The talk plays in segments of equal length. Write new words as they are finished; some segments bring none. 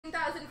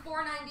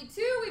$2,492.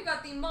 We've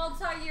got the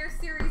multi-year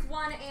Series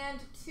 1 and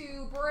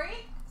 2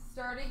 break,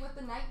 starting with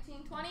the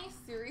 1920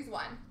 Series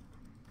 1.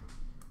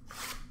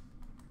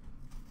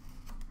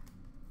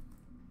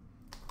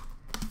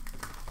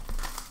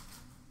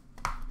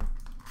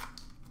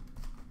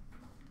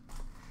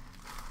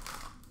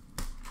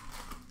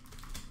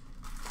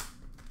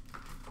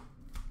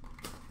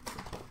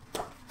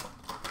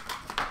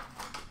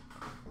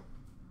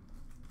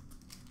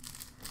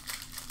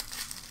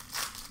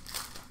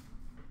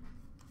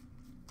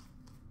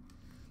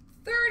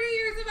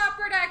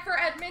 Upper deck for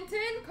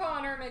Edmonton,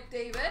 Connor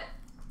McDavid.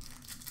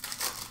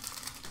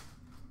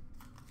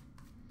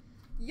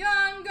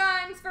 Young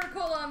Guns for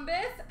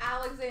Columbus,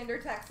 Alexander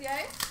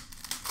Texier.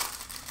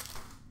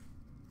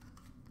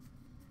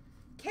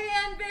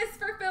 Canvas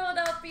for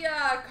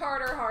Philadelphia,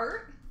 Carter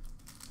Hart.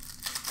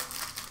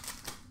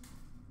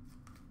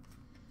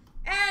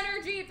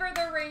 Energy for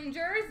the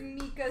Rangers,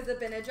 Mika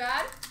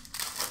Zibanejad.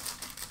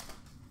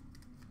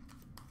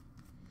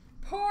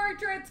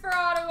 Portraits for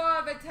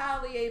Ottawa,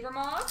 Vitaly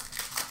Abramov.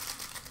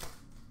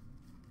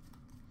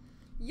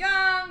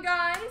 Young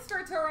Guns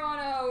for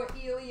Toronto,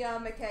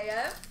 Ilya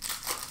Mikheyev.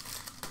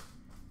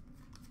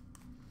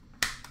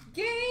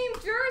 Game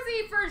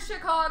jersey for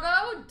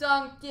Chicago,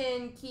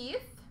 Duncan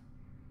Keith.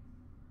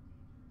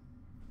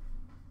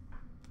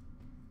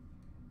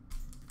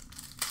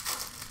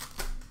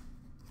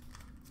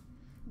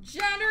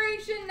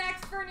 Generation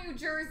Next for New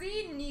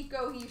Jersey,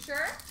 Nico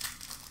Hischier.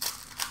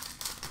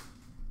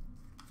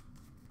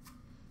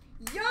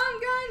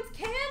 Young Guns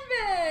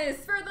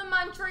Canvas for the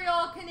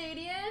Montreal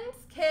Canadiens,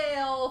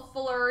 Cale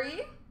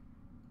Fleury.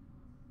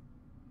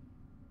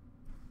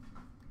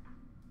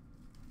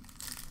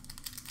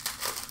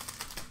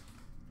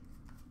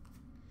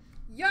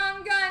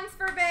 Young Guns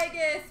for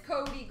Vegas,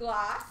 Cody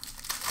Glass.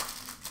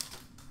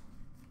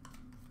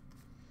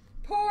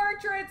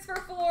 Portraits for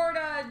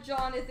Florida,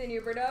 Jonathan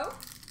Huberdeau.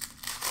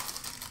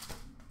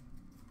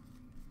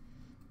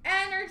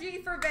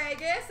 Energy for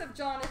Vegas of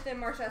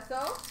Jonathan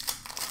Marchessault.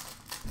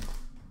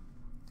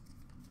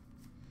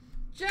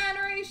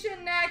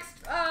 Generation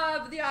Next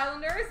of the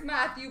Islanders,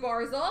 Matthew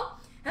Barzal.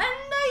 And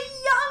the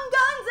Young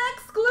Guns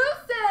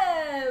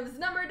exclusives,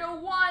 number to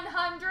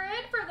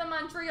 100 for the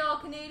Montreal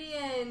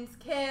Canadiens,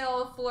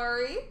 Cale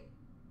Fleury.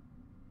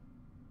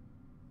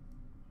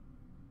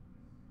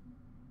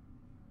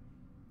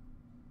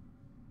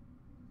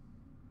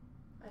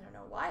 I don't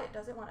know why it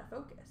doesn't want to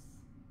focus.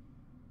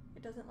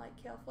 It doesn't like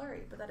Cale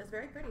Fleury, but that is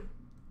very pretty.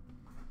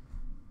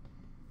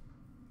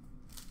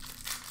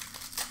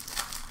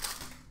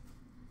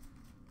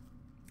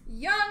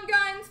 Young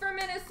Guns for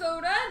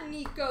Minnesota,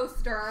 Nico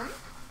Sturm.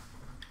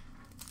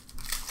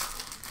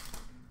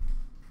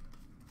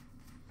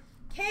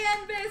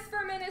 Canvas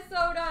for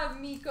Minnesota,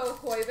 Mikko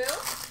Koivu.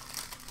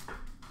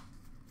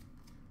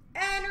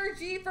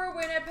 Energy for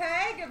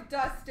Winnipeg of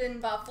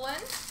Dustin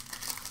Byfuglien.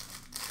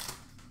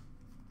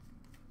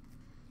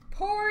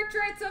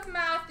 Portraits of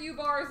Matthew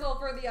Barzal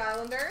for the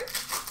Islanders.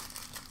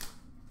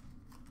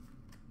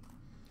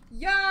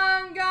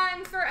 Young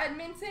Guns for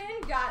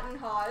Edmonton, Gatton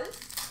Haas.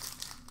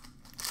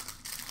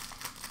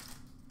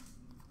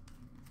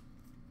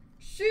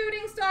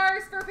 Shooting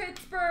Stars for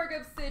Pittsburgh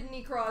of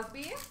Sidney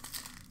Crosby.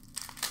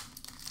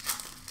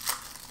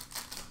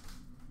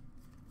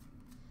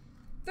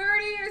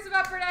 $30 years of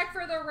Upper Deck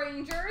for the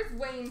Rangers,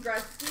 Wayne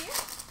Gretzky.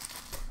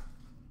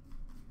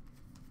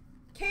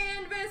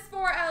 Canvas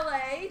for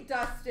LA,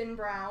 Dustin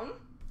Brown.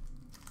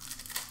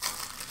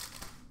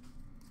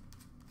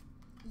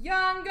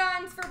 Young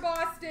Guns for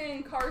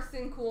Boston,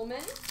 Carson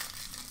Kuhlman.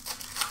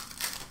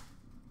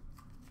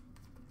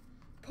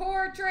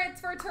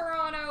 Portraits for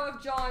Toronto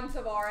of John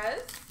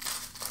Tavares.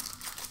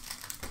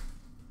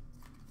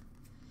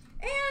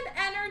 And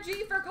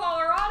Energy for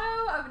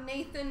Colorado of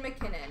Nathan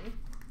McKinnon.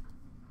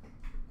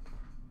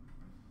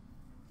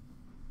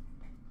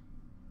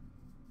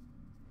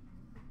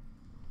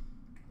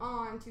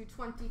 On to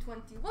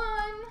 2021,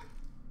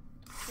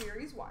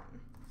 Series 1.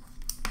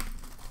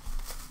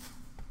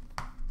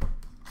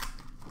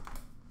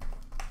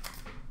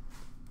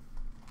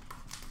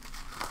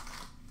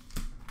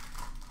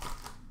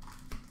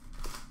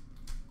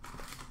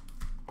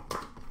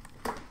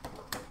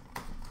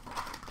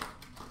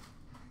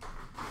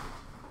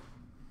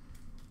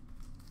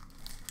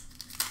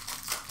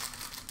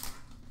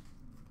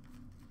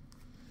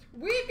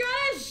 We've got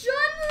a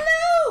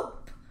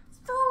Jean-Loup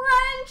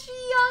French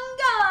Young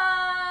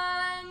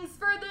Guns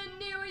for the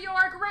New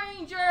York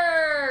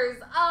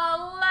Rangers,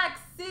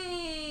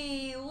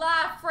 Alexis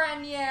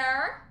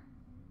Lafreniere.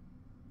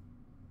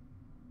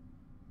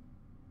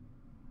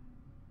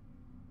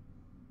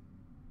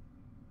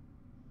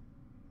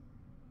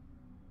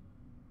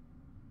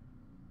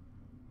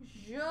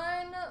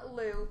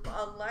 Jean-Loup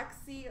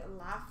Alexis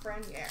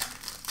Lafreniere.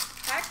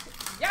 Heck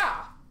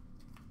yeah!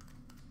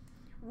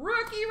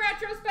 Rookie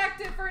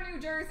retrospective for New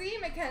Jersey,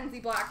 Mackenzie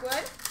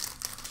Blackwood.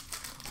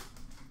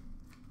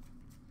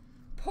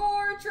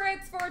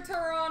 Portraits for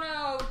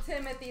Toronto,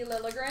 Timothy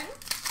Liljegren.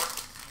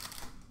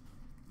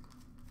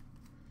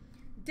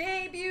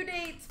 Debut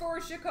dates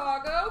for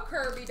Chicago,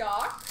 Kirby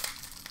Doc.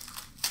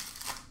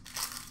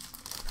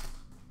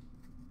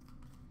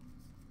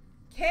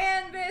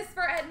 Canvas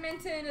for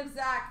Edmonton of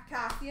Zach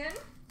Cassian.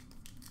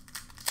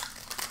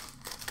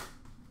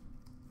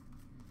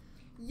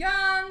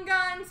 Young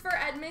Guns for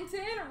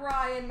Edmonton,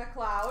 Ryan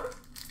McLeod.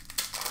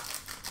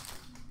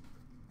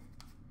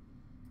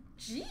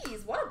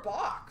 Jeez, what a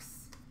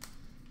box.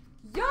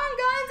 Young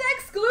Guns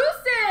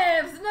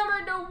exclusives,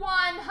 number to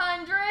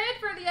 100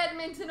 for the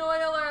Edmonton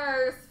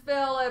Oilers,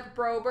 Philip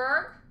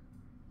Broberg.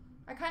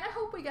 I kind of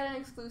hope we get an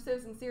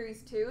exclusives in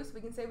Series 2 so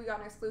we can say we got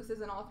an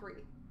exclusives in all 3.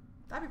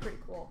 That'd be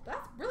pretty cool.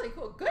 That's really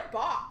cool. Good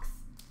box.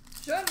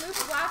 Should move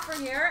the blast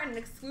from here and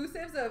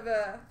exclusives of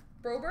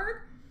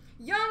Broberg.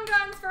 Young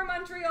Guns for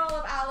Montreal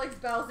of Alex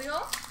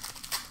Belzile.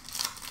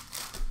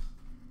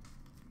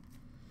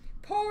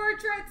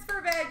 Portraits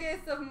for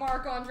Vegas of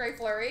Marc-Andre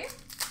Fleury.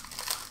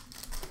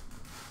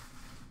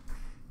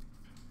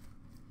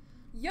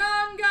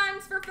 Young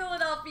Guns for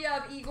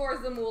Philadelphia of Igor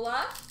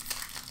Zamula.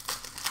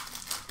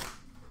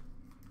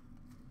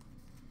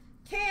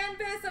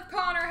 Canvas of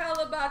Connor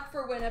Hellebuck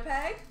for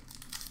Winnipeg.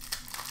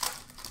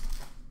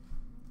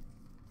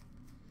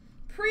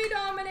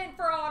 Predominant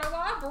for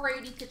Ottawa,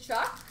 Brady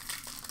Tkachuk.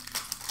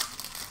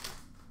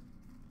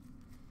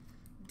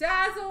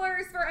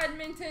 Dazzlers for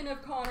Edmonton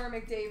of Connor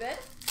McDavid.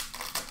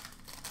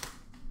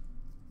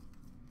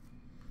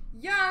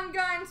 Young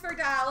Guns for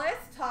Dallas,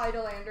 Ty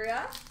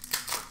Dellandrea.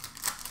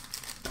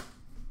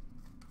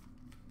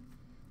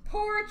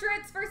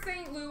 Portraits for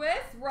St. Louis,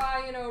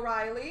 Ryan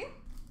O'Reilly.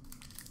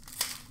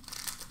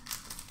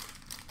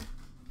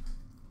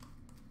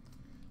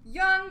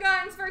 Young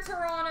Guns for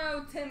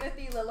Toronto,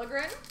 Timothy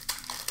Liljegren.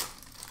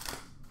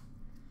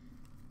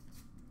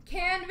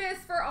 Canvas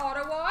for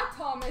Ottawa,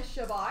 Thomas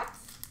Chabot.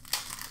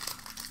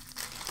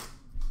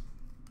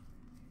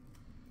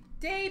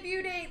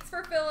 Debut dates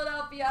for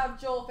Philadelphia of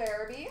Joel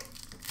Farabee.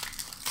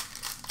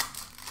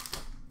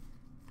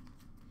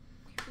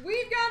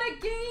 We've got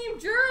a game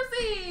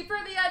jersey for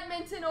the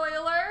Edmonton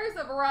Oilers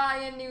of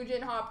Ryan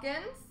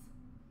Nugent-Hopkins.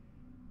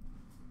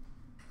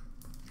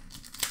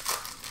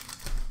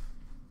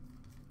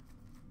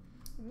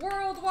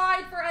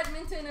 Worldwide for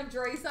Edmonton of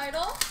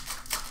Draisaitl.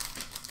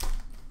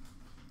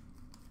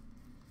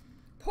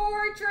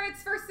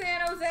 Portraits for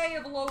San Jose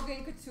of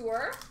Logan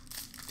Couture.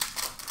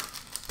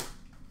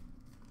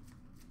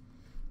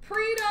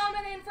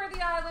 Predominant for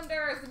the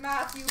Islanders,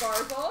 Matthew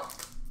Barzal.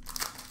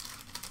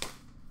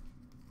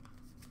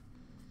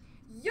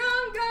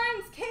 Young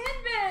Guns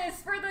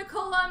canvas for the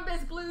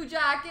Columbus Blue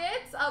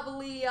Jackets of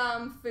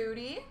Liam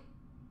Foudy.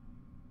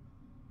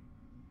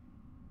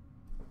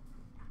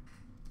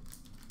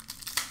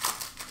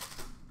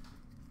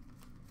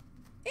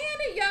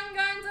 And a Young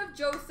Guns of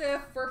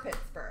Joseph for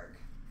Pittsburgh.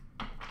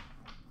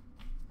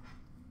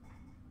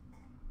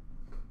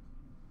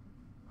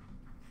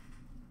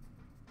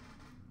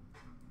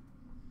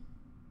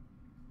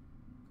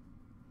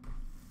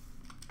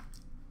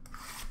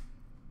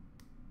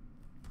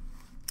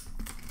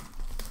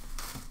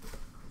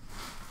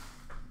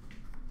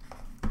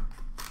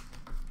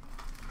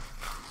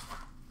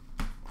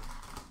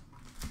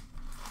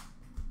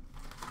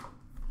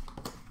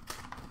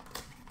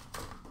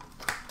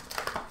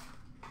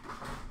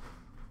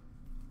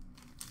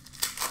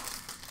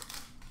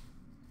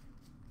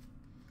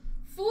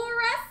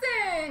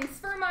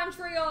 For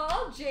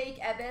Montreal, Jake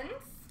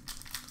Evans.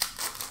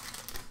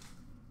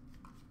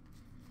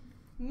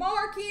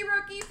 Marquee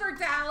rookie for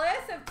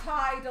Dallas of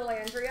Ty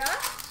Dellandrea.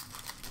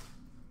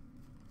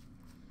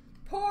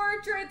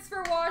 Portraits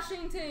for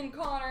Washington,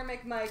 Connor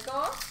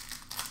McMichael.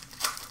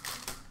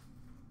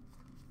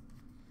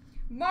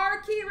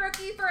 Marquee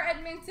rookie for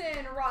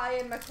Edmonton,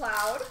 Ryan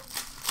McLeod.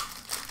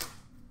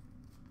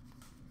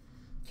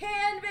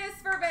 Canvas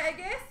for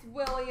Vegas,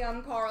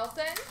 William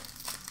Karlsson.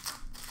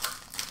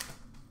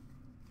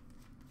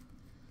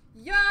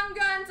 Young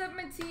Guns of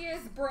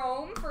Matthias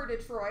Brome for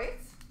Detroit.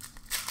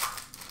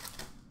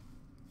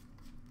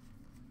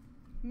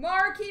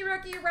 Marquee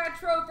rookie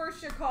retro for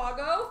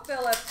Chicago,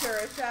 Philip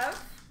Kurashev.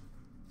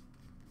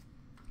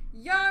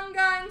 Young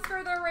Guns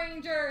for the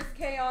Rangers,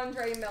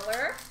 K-Andre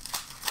Miller.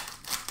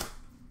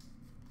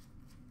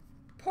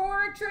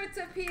 Portraits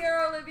of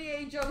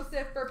Pierre-Olivier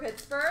Joseph for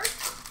Pittsburgh.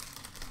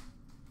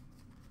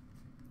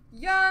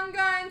 Young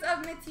Guns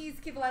of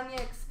Matiz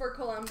Kivlenieks for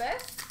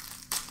Columbus.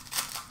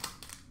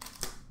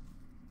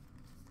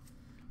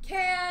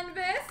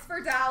 Canvas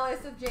for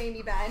Dallas of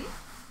Jamie Benn.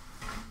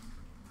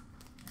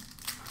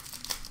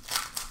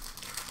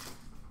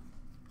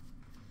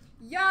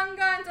 Young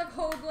Guns of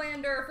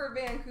Hoglander for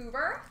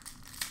Vancouver.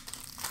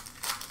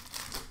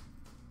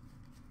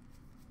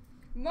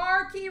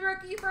 Marquee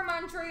rookie for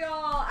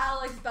Montreal,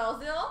 Alex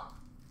Belzile.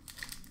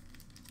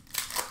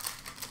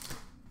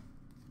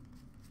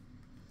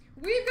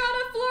 We've got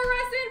a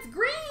fluorescence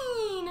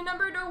green,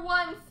 number to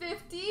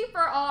 150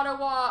 for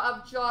Ottawa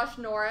of Josh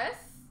Norris.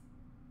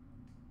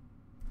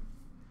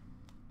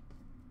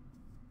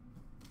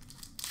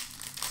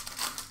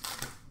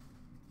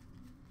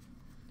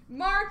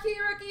 Marquee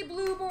rookie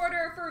blue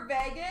border for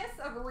Vegas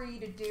of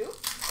Reed Duke.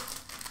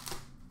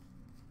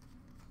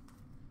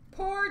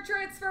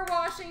 Portraits for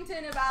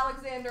Washington of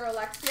Alexander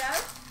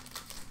Alexiev.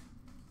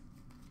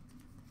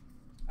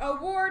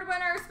 Award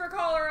winners for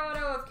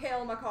Colorado of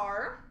Cale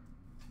Makar.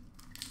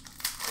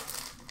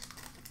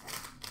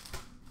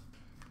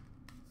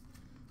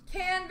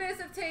 Canvas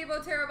of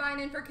Teuvo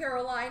Teravainen for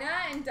Carolina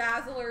and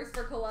Dazzlers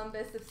for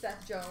Columbus of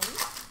Seth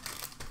Jones.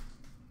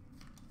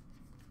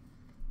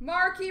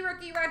 Marquee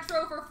Rookie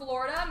Retro for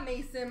Florida,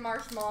 Mason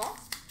Marchment.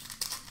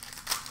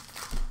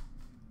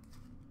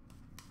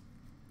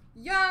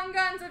 Young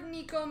Guns of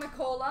Nico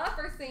Mikola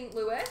for St.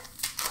 Louis.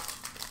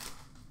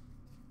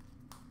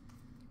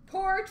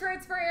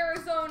 Portraits for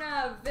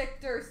Arizona of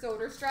Victor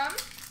Soderstrom.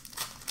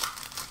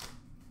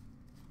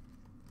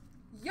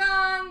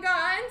 Young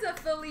Guns of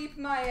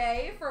Philippe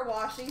Maillet for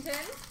Washington.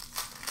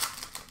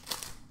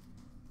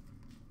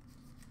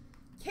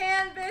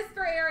 Canvas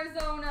for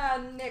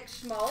Arizona, Nick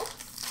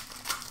Schmaltz.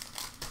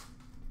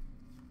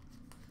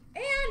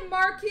 And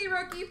Marquee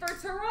Rookie for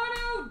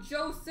Toronto,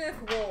 Joseph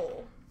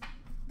Woll.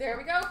 There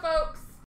we go, folks.